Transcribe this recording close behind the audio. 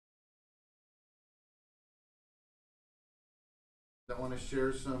I want to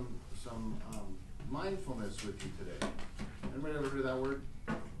share some mindfulness with you today. Anybody ever heard that word?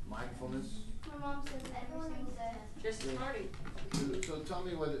 Mindfulness? My mom says every single day. Just starting. So tell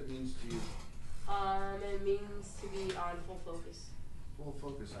me what it means to you. It means to be on full focus. Full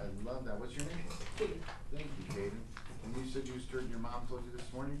focus. I love that. What's your name? Kaden. Thank you, Kaden. And you said your mom told you this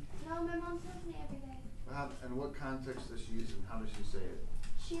morning? No, my mom tells me every day. And what context does she use and how does she say it?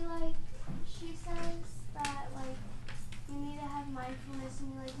 She says that you need to have mindfulness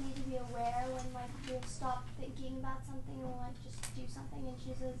and you need to be aware when you stop thinking about something and just do something. And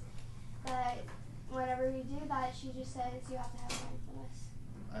she says that whenever you do that, she just says you have to have mindfulness.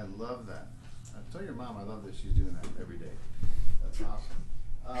 I love that. Tell your mom I love that she's doing that every day. That's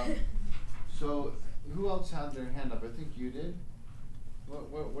awesome. So who else had their hand up? I think you did.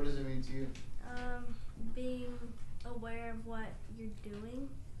 What does it mean to you? Being aware of what you're doing.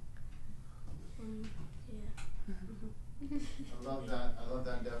 Yeah. I love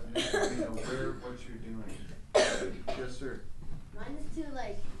that definition. Being aware of what you're doing. Yes, sir. Mine is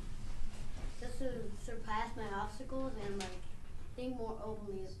just to surpass my obstacles and think more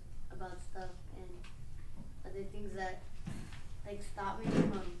openly about stuff and other things that stop me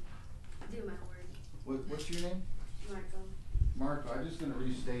from doing my work. What's your name? Marco. Marco, I'm just going to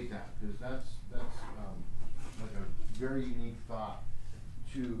restate that because that's a very unique thought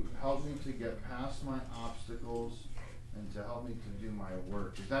to help me to get past my obstacles and to help me to do my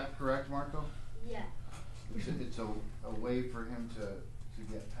work. Is that correct, Marco? Yeah. It's a way for him to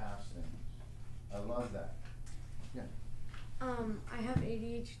get past things. I love that. Yeah. I have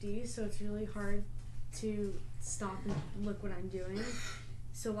ADHD, so it's really hard to stop and look what I'm doing.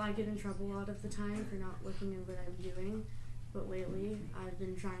 So I get in trouble a lot of the time for not looking at what I'm doing. But lately, I've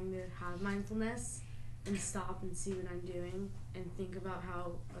been trying to have mindfulness and stop and see what I'm doing and think about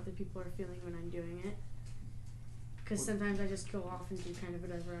how other people are feeling when I'm doing it. Because sometimes I just go off and do kind of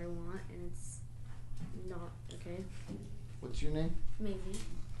whatever I want, and it's not okay. What's your name? Maisie.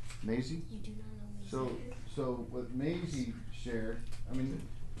 Maisie? You do not know Maisie. So what Maisie shared,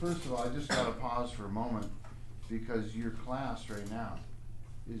 first of all, I just got to pause for a moment because your class right now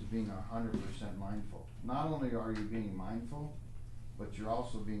is being 100% mindful. Not only are you being mindful, but you're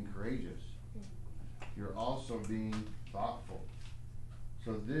also being courageous. You're also being thoughtful.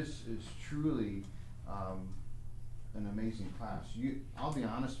 So this is truly an amazing class. I'll be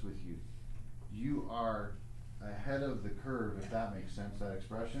honest with you. You are ahead of the curve, if that makes sense, that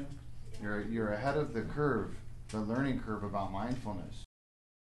expression. You're ahead of the curve, the learning curve about mindfulness.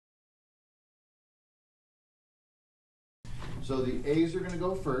 So the A's are going to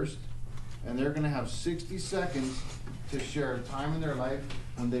go first, and they're going to have 60 seconds to share a time in their life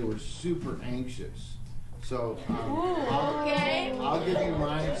when they were super anxious. So I'll give you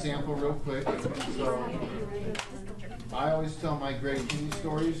my example real quick. So I always tell my Greg King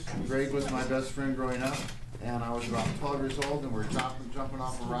stories. Greg was my best friend growing up, and I was about 12 years old, and we're jumping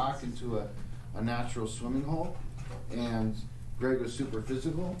off a rock into a natural swimming hole. And Greg was super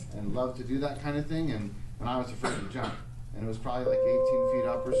physical and loved to do that kind of thing, and I was afraid to jump. And it was probably 18 feet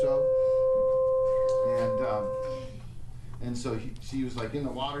up or so. And so he was in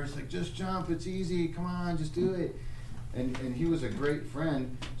the water. He's like, just jump, it's easy, come on, just do it. And he was a great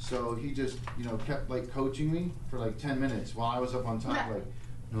friend, so he just kept coaching me for 10 minutes while I was up on top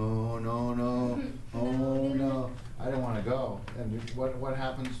no, oh no. I didn't want to go. And what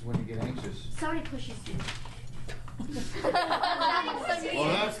happens when you get anxious? Somebody pushes you. Well,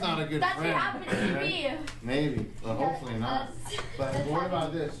 that's not a good friend. That's what happened to me. Maybe, but hopefully not. But what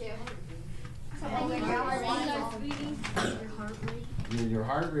about this? Your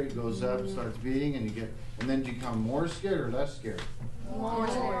heart rate goes up, starts beating, and then you become more scared or less scared? More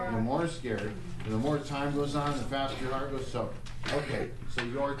scared. You're more scared. And the more time goes on, the faster your heart goes. So, okay, so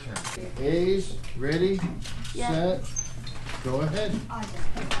your turn. A's, ready, set, go ahead.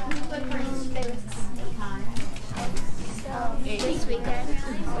 This weekend,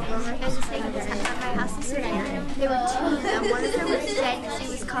 my friends were staying at my house this weekend. There were two, and one of them was dead because he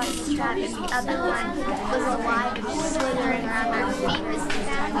was caught in a trap, and the other one was alive and was slithering around. Our feet was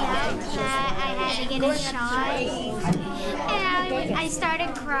found out that I had to get a shot. And I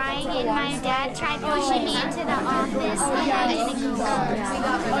started crying, and my dad tried pushing me into the office.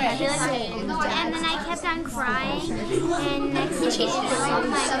 And then I kept on crying, and next thing you know,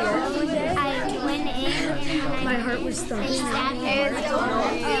 I went in, and my heart was thumping. I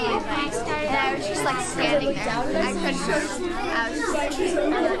was just standing there. I couldn't.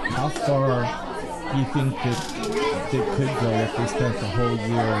 How far do you think that it could go if they spent the whole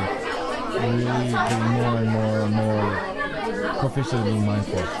year really being more and more proficient in being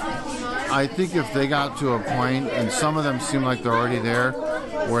mindful? I think if they got to a point, and some of them seem like they're already there,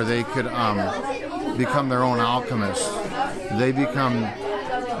 where they could become their own alchemists. They become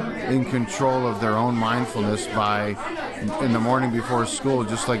in control of their own mindfulness by, in the morning before school,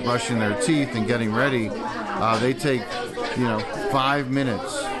 just like brushing their teeth and getting ready, they take, 5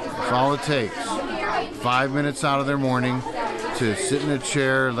 minutes. That's all it takes. 5 minutes out of their morning to sit in a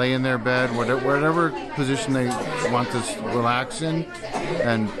chair, lay in their bed, whatever position they want to relax in,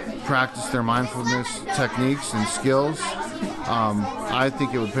 and practice their mindfulness techniques and skills. I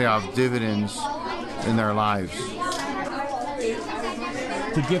think it would pay off dividends in their lives.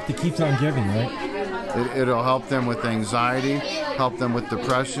 It's a gift that keeps on giving, right? It'll help them with anxiety, help them with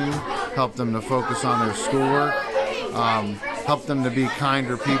depression, help them to focus on their schoolwork, help them to be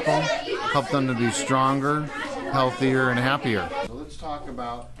kinder people, help them to be stronger, healthier, and happier. So let's talk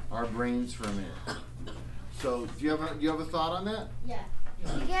about our brains for a minute. So do you have a thought on that? Yeah.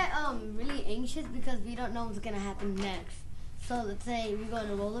 We get really anxious because we don't know what's gonna happen next. So let's say we go on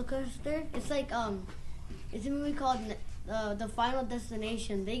a roller coaster. It's like it's a movie called The Final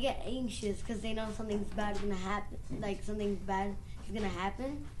Destination. They get anxious because they know something's bad is gonna happen. Like something bad is gonna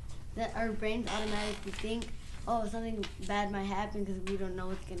happen. That our brains automatically think, oh, something bad might happen because we don't know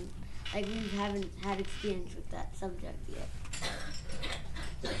what's gonna. Like we haven't had experience with that subject yet.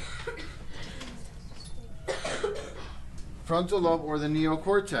 Frontal lobe or the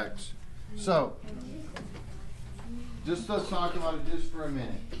neocortex. So, let's talk about it just for a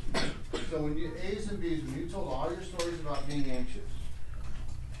minute. So when you A's and B's, when you told all your stories about being anxious,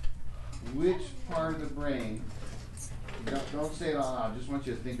 which part of the brain, don't say it out loud, I just want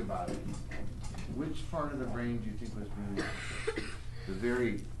you to think about it. Which part of the brain do you think was being anxious? The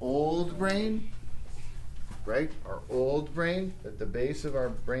very old brain, right? Our old brain at the base of our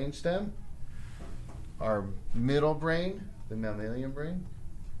brain stem? Our middle brain, the mammalian brain,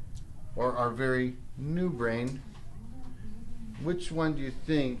 or our very new brain? Which one do you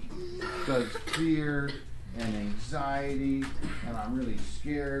think does fear and anxiety and I'm really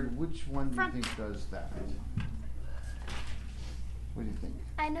scared? Which one do you think does that? What do you think?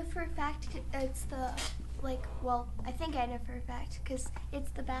 I know for a fact it's the, I think I know for a fact because it's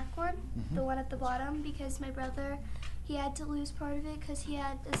the back one, the one at the bottom, because my brother, he had to lose part of it because he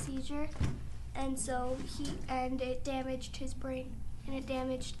had a seizure. And so it damaged his brain, and it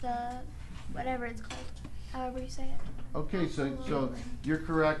damaged the, whatever it's called, however you say it. Okay, so you're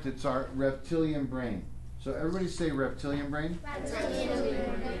correct. It's our reptilian brain. So everybody say reptilian brain.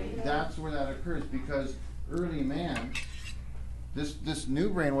 Reptilian brain. That's where that occurs because early man, this new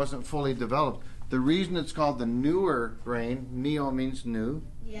brain wasn't fully developed. The reason it's called the newer brain, neo means new.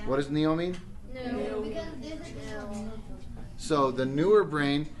 Yeah. What does neo mean? New. So the newer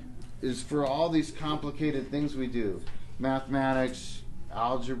brain is for all these complicated things we do. Mathematics,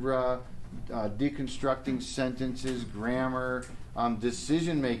 algebra, deconstructing sentences, grammar,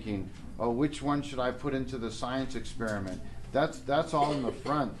 decision making. Oh, which one should I put into the science experiment? That's all in the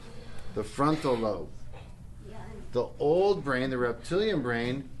front, the frontal lobe. The old brain, the reptilian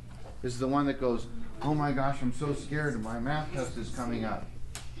brain, is the one that goes, oh my gosh, I'm so scared, my math test is coming up.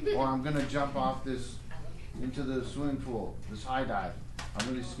 Or I'm going to jump off into the swimming pool, this high dive. I'm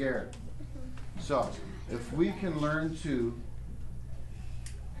really scared. So, if we can learn to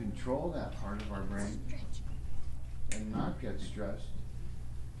control that part of our brain and not get stressed,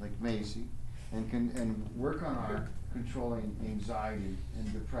 like Macy, and work on our controlling anxiety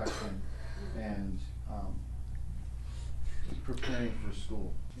and depression and preparing for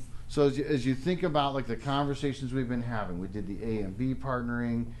school. So as you think about like the conversations we've been having, we did the A and B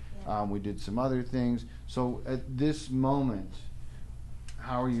partnering, we did some other things. So at this moment,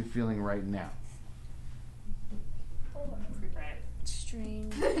 how are you feeling right now?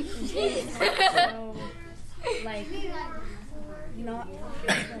 Strange. So, like, not like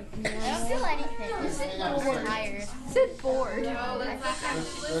I don't feel anything. I'm tired. Sit bored.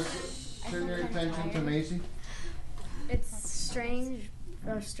 Let's turn your attention to Macy. It's strange,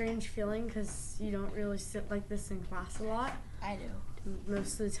 a strange feeling because you don't really sit like this in class a lot. I do.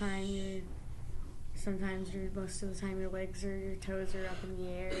 Most of the time, most of the time your legs or your toes are up in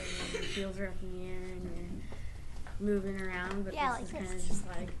the air, and your heels are up in the air, and you're moving around. But Yeah, this is like kind of this. just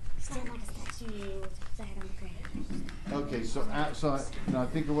like Stand like a statue with your head on the ground. Okay, so I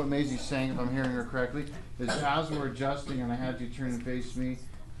think of what Maisie's saying, if I'm hearing her correctly, is as we're adjusting and I had you turn and face me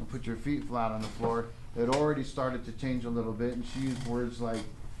and put your feet flat on the floor, it already started to change a little bit, and she used words like,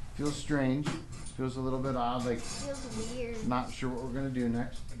 feels strange, feels a little bit odd, like Feels weird. not sure what we're going to do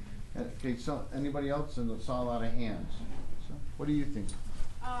next. Okay, so anybody else? And I saw a lot of hands. So what do you think?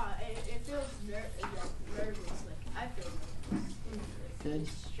 It feels nervous. Like I feel nervous. Okay.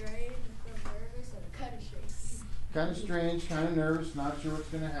 Strange. Kind of strange, kind of nervous, not sure what's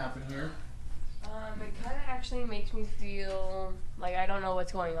going to happen here. It kind of actually makes me feel like I don't know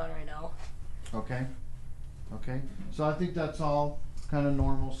what's going on right now. Okay. Okay. So I think that's all kind of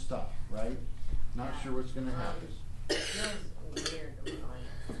normal stuff, right? Not sure what's going to happen. It feels weird.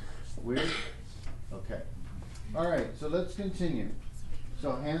 Weird? Okay. All right, so let's continue.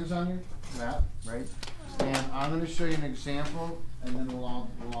 So hands on your lap, right? And I'm going to show you an example, and then we'll all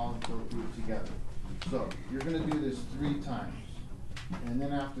go through it together. So you're going to do this 3 times. And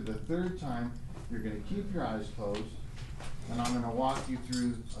then after the 3rd time, you're going to keep your eyes closed, and I'm going to walk you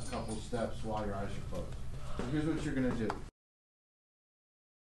through a couple steps while your eyes are closed. So here's what you're going to do.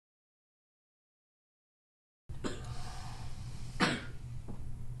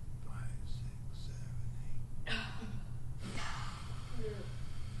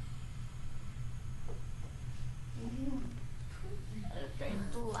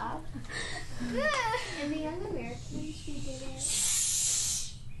 Loud. And the Young Americans who did it.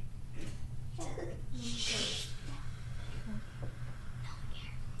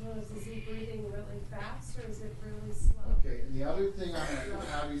 Is he breathing really fast or is it really slow? Okay, and the other thing I'm going to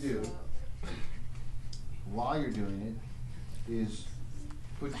have you do while you're doing it is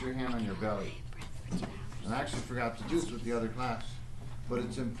put your hand on your belly. And I actually forgot to do this with the other class. But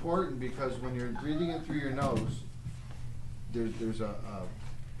it's important because when you're breathing in through your nose, there's a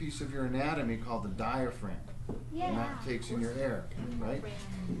piece of your anatomy called the diaphragm. And that takes in your air, right?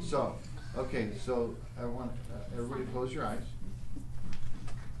 So, okay, so I want everybody close your eyes.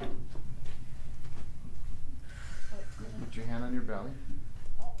 Put your hand on your belly.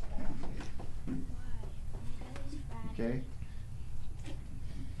 Okay.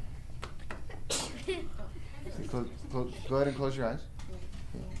 Go ahead and close your eyes.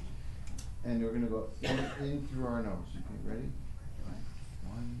 Okay. And we're going to go in through our nose. Okay, ready?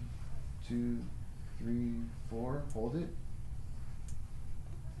 1, 2, 3, 4. Hold it.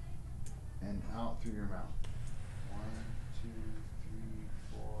 And out through your mouth. 1, 2, 3,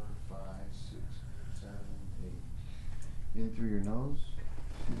 4, 5, 6, 7, 8. In through your nose.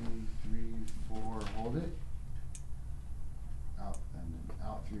 2, 3, 4. Hold it. Out and then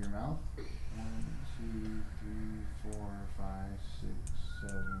out through your mouth. 1, 2, 3, 4, 5, 6,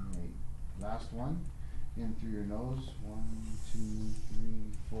 7, 8. Last one. In through your nose. 1, 2, 3,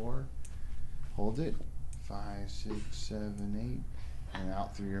 4. Hold it. 5, 6, 7, 8. And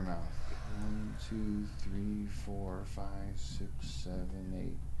out through your mouth. 1, 2, 3, 4, 5, 6, 7,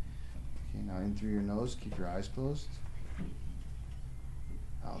 8. Okay, now in through your nose. Keep your eyes closed.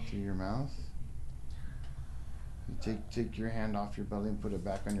 Out through your mouth. You take your hand off your belly and put it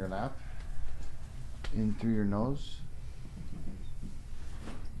back on your lap. In through your nose.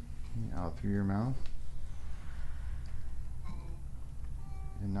 Okay, out through your mouth.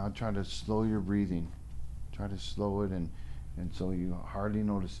 And now try to slow your breathing. Try to slow it and so you hardly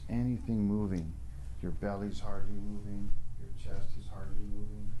notice anything moving. Your belly's hardly moving. Your chest is hardly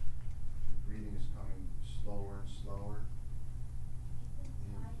moving. Your breathing is coming slower and slower.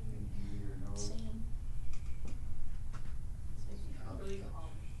 In through your nose. Out through your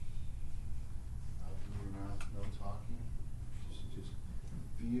mouth. No talking. Just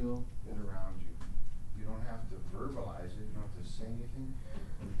feel it around you. You don't have to verbalize it. You don't have to say anything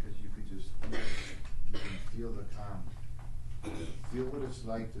because you could just feel it. You can feel the calm. Feel what it's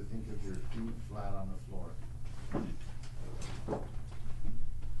like to think of your feet flat on the floor.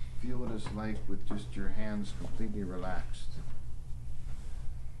 Feel what it's like with just your hands completely relaxed.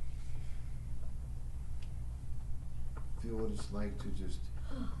 Feel what it's like to just,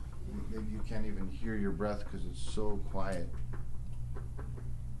 maybe you can't even hear your breath because it's so quiet.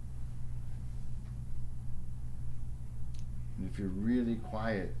 And if you're really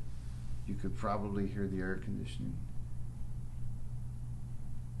quiet, you could probably hear the air conditioning.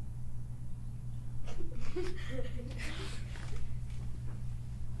 If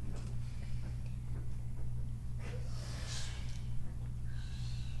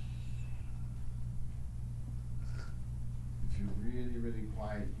you're really, really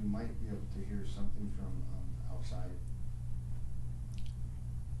quiet, you might be able to hear something from outside.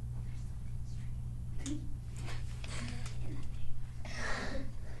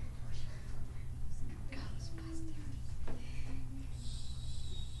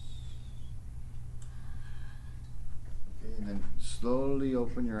 Okay, and then slowly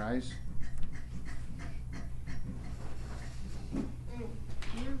open your eyes.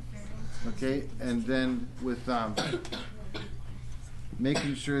 Okay, and then with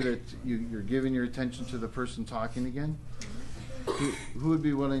making sure that you're giving your attention to the person talking again. Who would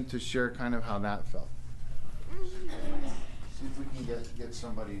be willing to share kind of how that felt? See if we can can get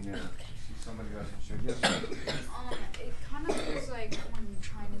somebody new. See somebody who hasn't shared. Yes, sir. It kind of feels like when you're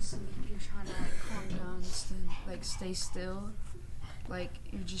trying to sleep, you're trying to like calm down, stay still. Like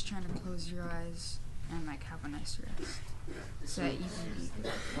you're just trying to close your eyes and like have a nice rest. So that you can be.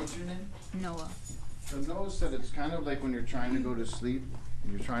 What's your name? Noah. So Noah said it's kind of like when you're trying to go to sleep,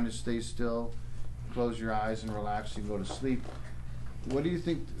 and you're trying to stay still, close your eyes and relax and go to sleep. What do you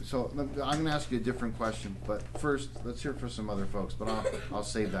think? So I'm going to ask you a different question, but first let's hear from some other folks. But I'll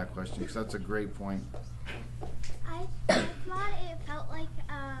save that question because that's a great point. I thought it felt like,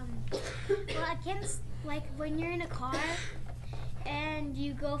 well, against, like when you're in a car and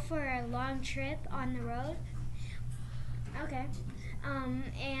you go for a long trip on the road. Okay.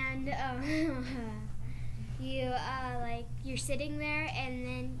 You, like, you're sitting there and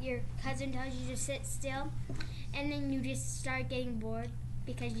then your cousin tells you to sit still and then you just start getting bored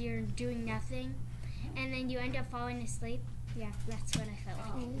because you're doing nothing and then you end up falling asleep. Yeah, that's what I felt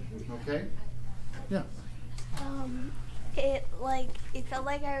like. Okay. Yeah. It felt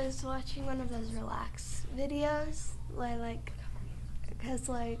like I was watching one of those relax videos, because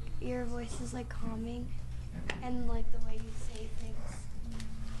your voice is like calming, and like the way you say things.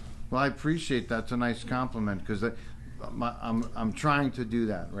 Well, I appreciate that. It's a nice compliment because I'm trying to do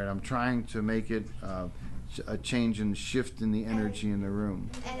that, right? I'm trying to make it a change and shift in the energy in the room.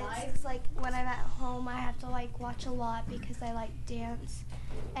 And it's like when I'm at home, I have to like watch a lot because I like dance,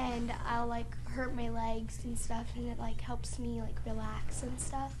 and I'll like hurt my legs and stuff, and it like helps me like relax and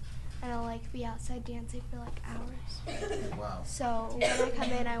stuff. And I'll like be outside dancing for like hours. Wow. So when I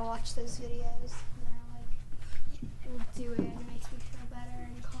come in, I watch those videos and I like do it, and it makes me feel better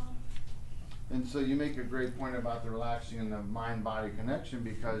and calm. And so you make a great point about the relaxing and the mind-body connection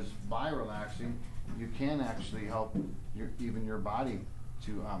because by relaxing, you can actually help even your body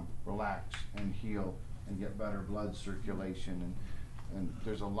to relax and heal and get better blood circulation. And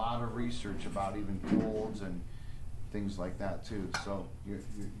there's a lot of research about even colds and things like that too. So your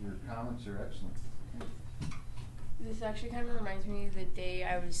comments are excellent. This actually kind of reminds me of the day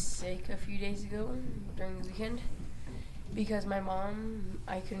I was sick a few days ago during the weekend. Because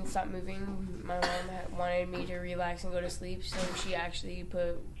I couldn't stop moving. My mom wanted me to relax and go to sleep, so she actually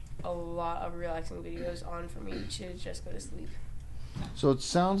put a lot of relaxing videos on for me to just go to sleep. So it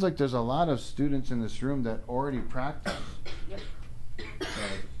sounds like there's a lot of students in this room that already practice. Yep.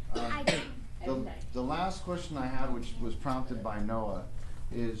 The last question I had, which was prompted by Noah,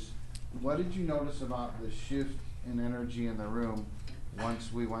 is what did you notice about the shift in energy in the room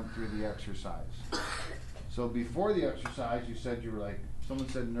once we went through the exercise? So before the exercise, you said you were like, someone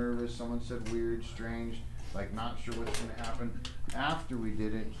said nervous, someone said weird, strange, like not sure what's going to happen. After we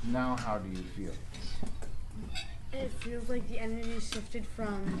did it, now how do you feel? It feels like the energy shifted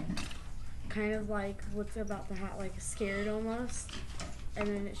from kind of like what's about to happen, like scared almost, and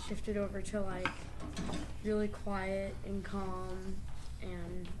then it shifted over to like really quiet and calm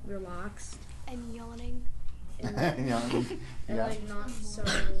and relaxed. And yawning. And, Yeah. like not so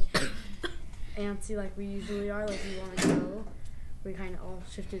antsy like we usually are, like we want to go. We kind of all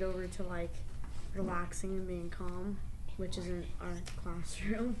shifted over to like relaxing and being calm, which isn't our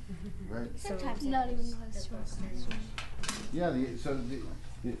classroom. Right. Sometimes not even close to us. Yeah,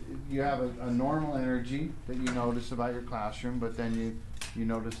 you have a normal energy that you notice about your classroom, but then you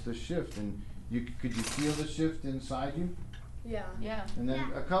notice the shift, and could you feel the shift inside you? Yeah. Yeah. And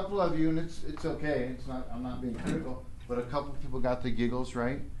then a couple of you, and it's okay, I'm not being critical, but a couple of people got the giggles,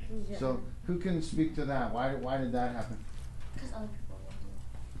 right? Yeah. So who can speak to that? Why did that happen? Because other people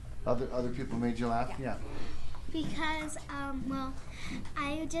will do it. Other people made you laugh? Yeah. Because, well,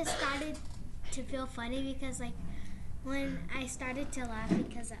 I just started to feel funny because, like, when I started to laugh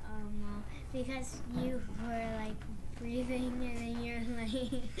because, because you were, like, breathing and then you're,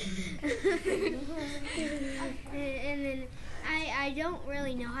 like, and then I don't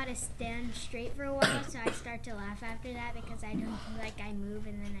really know how to stand straight for a while, so I start to laugh after that because I don't feel like I move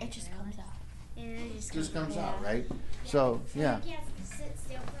and then It just comes out. And it Just comes out, right? So, yeah. I can't sit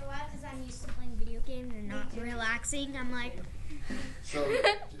still for a while because I'm used to playing video games and not relaxing. I'm like, So,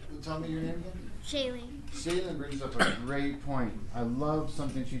 tell me your name again? Shailene. Shailene brings up a great point. I love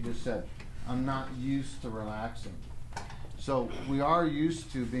something she just said. I'm not used to relaxing. So we are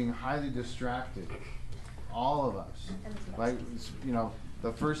used to being highly distracted, all of us. Right? You know,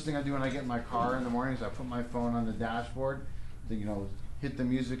 the first thing I do when I get in my car in the morning is I put my phone on the dashboard, hit the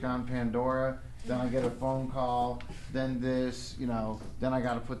music on Pandora, then I get a phone call, then this, then I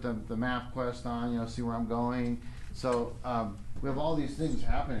got to put the map quest on, see where I'm going. So we have all these things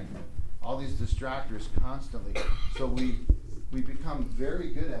happening, all these distractors constantly. So we become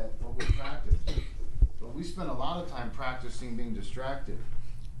very good at what we practice. But we spend a lot of time practicing being distracted.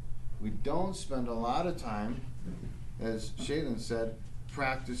 We don't spend a lot of time, as Shaylin said,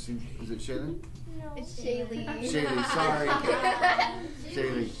 practicing. Is it Shaylin? No. It's Shaylee. Shaylee, sorry.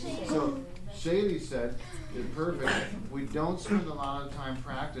 Shaylee. So Shaylee said, it's perfect. We don't spend a lot of time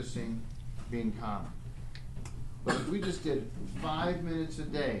practicing being calm. But if we just did 5 minutes a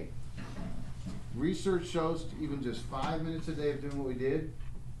day, research shows even just 5 minutes a day of doing what we did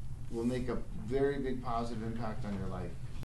will make a very big positive impact on your life.